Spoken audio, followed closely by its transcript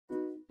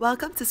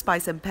Welcome to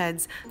Spice and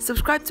Pans.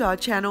 Subscribe to our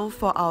channel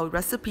for our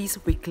recipes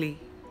weekly.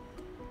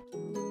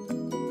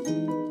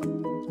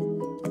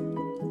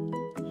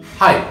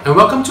 Hi and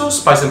welcome to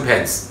Spice and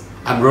Pans.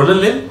 I'm Roland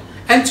Lim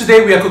and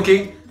today we are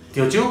cooking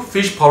Teochew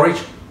fish porridge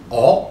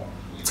or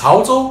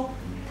潮州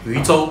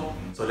鱼粥.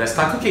 So let's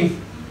start cooking.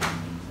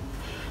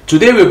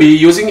 Today we'll be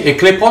using a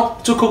clay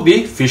pot to cook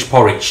the fish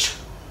porridge.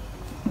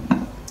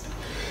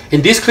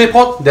 In this clay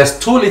pot there's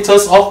 2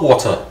 liters of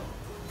water.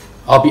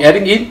 I'll be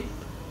adding in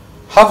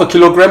half a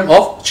kilogram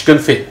of chicken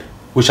feet,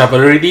 which I've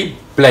already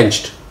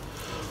blanched.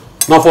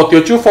 Now for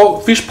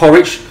Teochew fish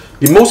porridge,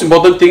 the most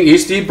important thing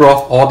is the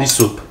broth or the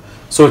soup.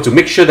 So to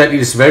make sure that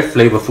it is very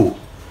flavorful,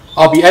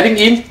 I'll be adding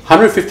in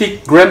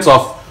 150 grams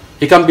of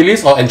ikan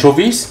bilis or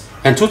anchovies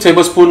and 2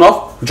 tablespoons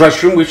of dried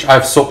shrimp which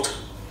I've soaked.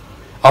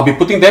 I'll be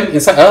putting them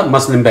inside a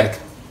muslin bag.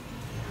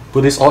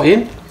 Put this all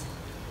in.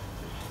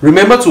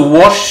 Remember to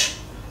wash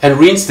and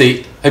rinse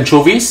the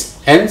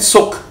anchovies and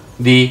soak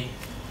the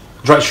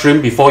dried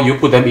shrimp before you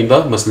put them in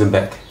the muslin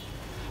bag.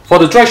 For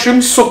the dried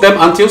shrimp, soak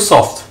them until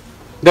soft.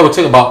 That will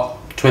take about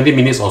 20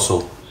 minutes or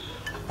so.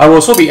 I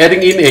will also be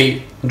adding in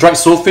a dried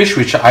swordfish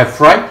which I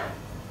fried.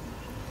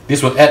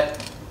 This will add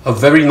a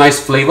very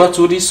nice flavor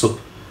to this soup.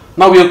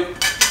 Now we'll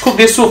cook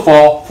this soup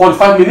for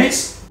 45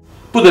 minutes.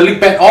 Put the lid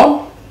back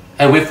on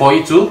and wait for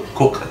it to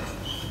cook.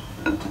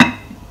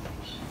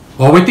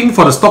 While waiting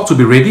for the stock to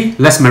be ready,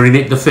 let's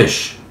marinate the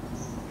fish.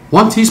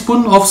 1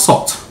 teaspoon of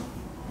salt,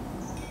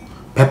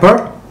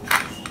 pepper,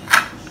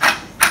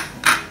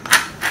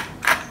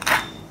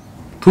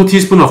 2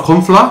 teaspoons of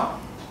corn flour.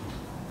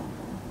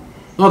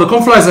 Now the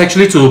corn flour is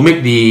actually to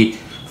make the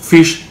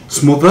fish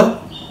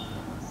smoother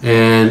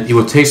and it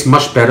will taste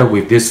much better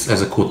with this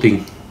as a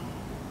coating.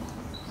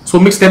 So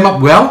mix them up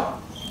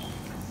well.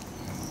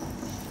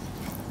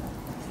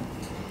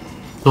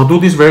 Now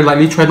do this very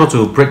lightly, try not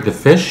to break the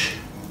fish.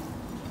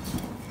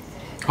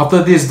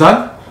 After this is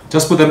done,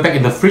 just put them back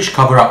in the fridge,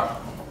 cover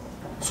up.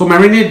 So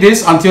marinate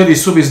this until the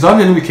soup is done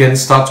and we can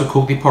start to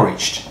cook the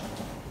porridge.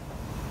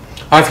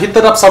 I've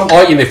heated up some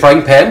oil in a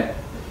frying pan.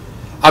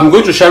 I'm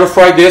going to shallow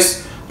fry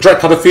this dried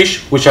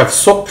cuttlefish which I've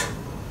soaked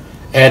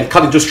and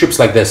cut into strips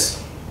like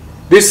this.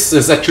 This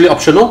is actually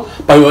optional,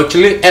 but will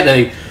actually add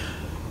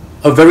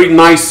a very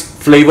nice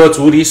flavor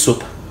to the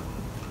soup.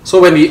 So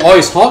when the oil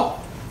is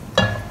hot,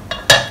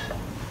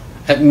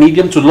 at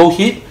medium to low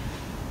heat,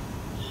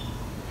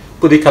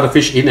 put the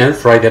cuttlefish in and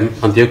fry them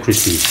until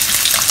crispy.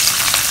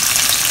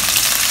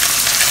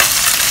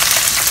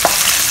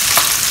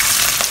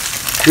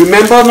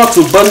 Remember not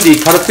to burn the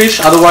cuttlefish,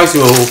 otherwise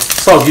it will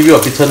sort of give you a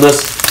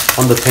bitterness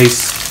on the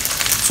taste.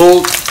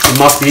 So it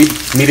must be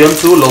medium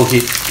to low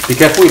heat. Be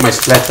careful, it might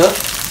splatter.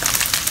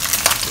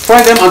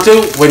 Fry them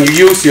until when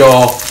you use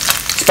your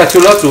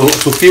spatula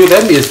to feel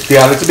them,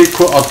 they are a little bit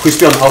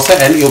crispy on the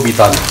outside and it will be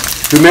done.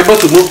 Remember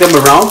to move them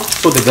around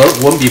so that they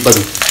won't be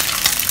burnt.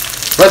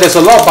 Right, there's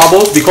a lot of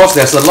bubbles because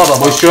there's a lot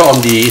of moisture on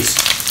the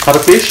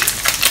cuttlefish.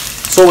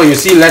 So when you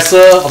see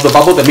lesser of the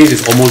bubble, that means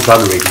it's almost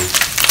done already.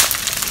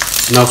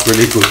 Smells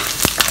really good.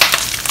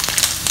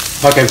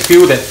 I can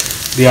feel that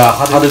they are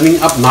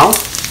hardening up now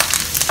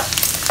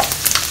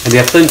and they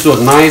have turned into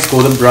a nice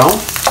golden brown.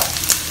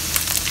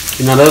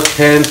 In another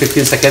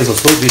 10-15 seconds or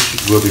so, this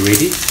will be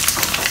ready.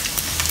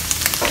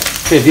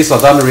 Okay, these are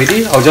done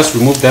already. I'll just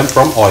remove them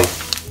from oil.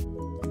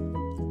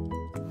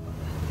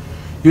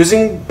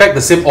 Using back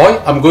the same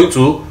oil, I'm going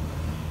to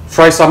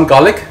fry some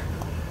garlic.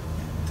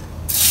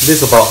 This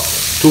is about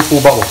 2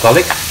 full bulbs of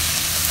garlic.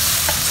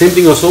 Same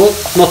thing also,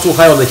 not too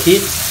high on the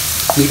heat,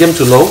 medium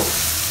to low.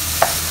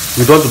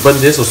 You don't want to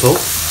burn this also.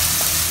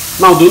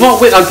 Now do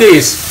not wait until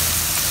it's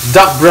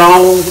dark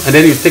brown and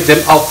then you take them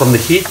out from the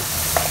heat,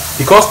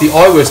 because the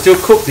oil will still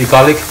cook the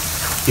garlic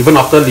even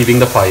after leaving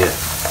the fire.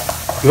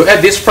 You'll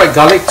add this fried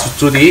garlic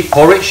to the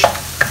porridge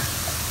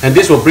and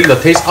this will bring the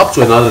taste up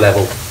to another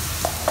level.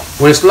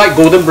 When it's light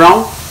golden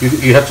brown,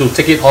 you have to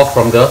take it off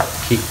from the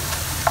heat.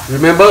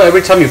 Remember,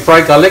 every time you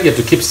fry garlic, you have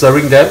to keep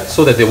stirring them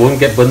so that they won't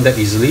get burned that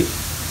easily.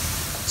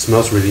 It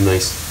smells really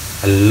nice.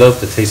 I love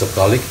the taste of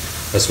garlic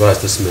as well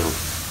as the smell.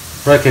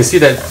 Right, you can see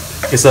that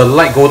it's a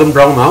light golden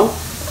brown now.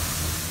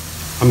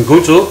 I'm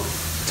going to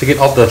take it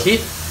off the heat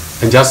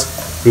and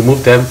just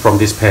remove them from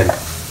this pan.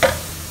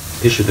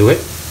 This should do it.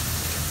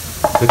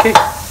 Okay,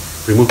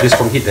 remove this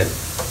from heat then.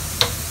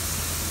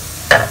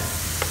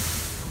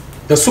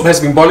 The soup has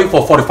been boiling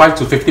for 45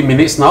 to 50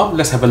 minutes now.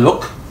 Let's have a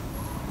look.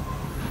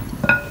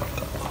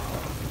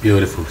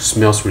 Beautiful,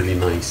 smells really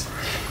nice.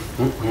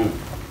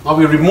 Now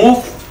we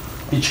remove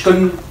the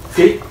chicken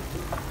feet,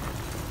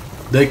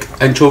 the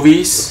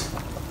anchovies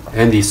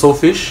and the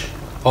swordfish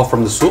off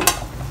from the soup.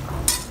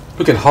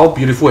 Look at how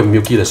beautiful and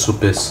milky the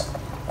soup is.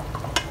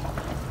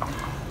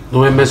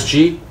 No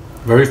MSG,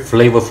 very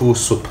flavorful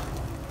soup.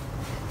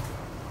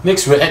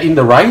 Next we'll add in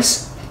the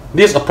rice.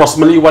 This is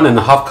approximately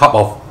 1.5 cup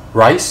of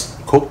rice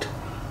cooked.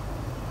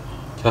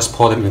 Just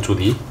pour them into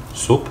the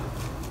soup.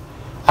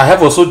 I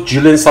have also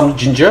julienne some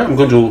ginger. I'm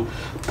going to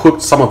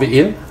put some of it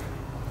in.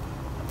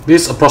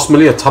 This is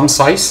approximately a thumb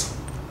size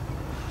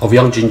of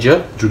young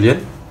ginger,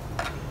 julienne.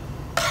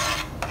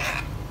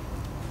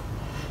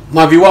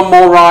 Now if you want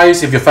more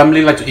rice, if your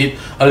family like to eat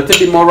a little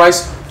bit more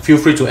rice, feel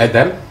free to add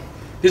them.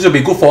 This will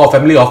be good for a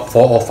family of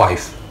 4 or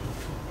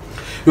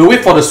 5. We'll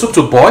wait for the soup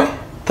to boil,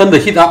 turn the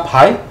heat up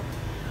high,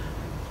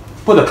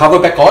 put the cover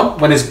back on.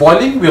 When it's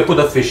boiling, we'll put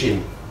the fish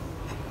in.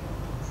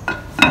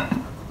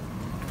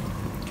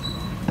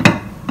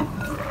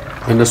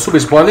 When the soup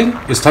is boiling,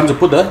 it's time to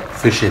put the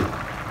fish in.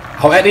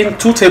 I'll add in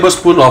 2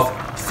 tablespoons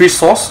of fish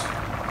sauce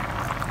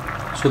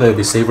so that it will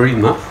be savory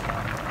enough.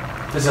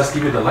 Let's just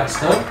give it a light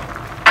stir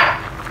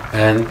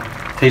and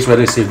taste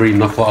whether it's savory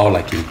enough for our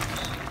liking.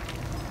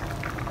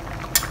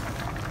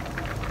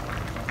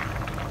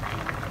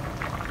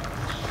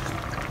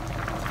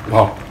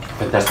 Wow,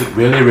 fantastic,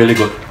 really, really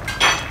good.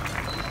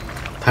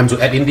 Time to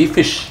add in the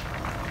fish.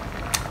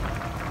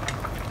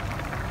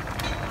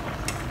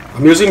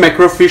 I'm using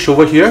mackerel fish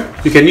over here.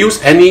 You can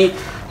use any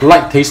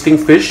light tasting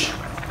fish,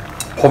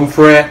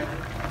 pomfret,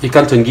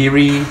 ikan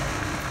tenggiri,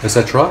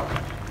 etc.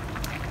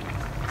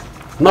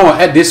 Now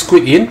I'll add this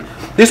squid in.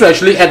 This will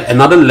actually add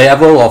another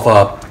level of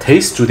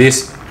taste to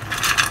this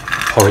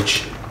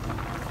porridge.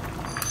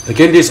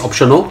 Again, this is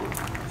optional.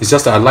 It's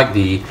just that I like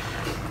the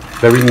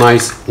very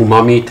nice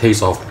umami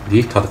taste of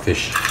the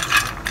cuttlefish.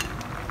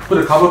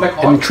 Put the cover back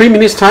on. In 3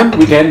 minutes time,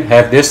 we can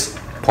have this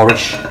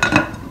porridge.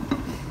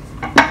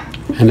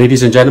 And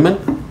ladies and gentlemen,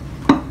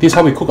 this is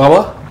how we cook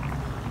our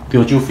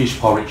Teochew fish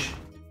porridge.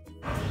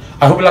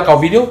 I hope you like our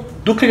video.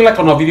 Do click like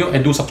on our video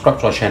and do subscribe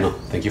to our channel.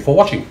 Thank you for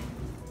watching.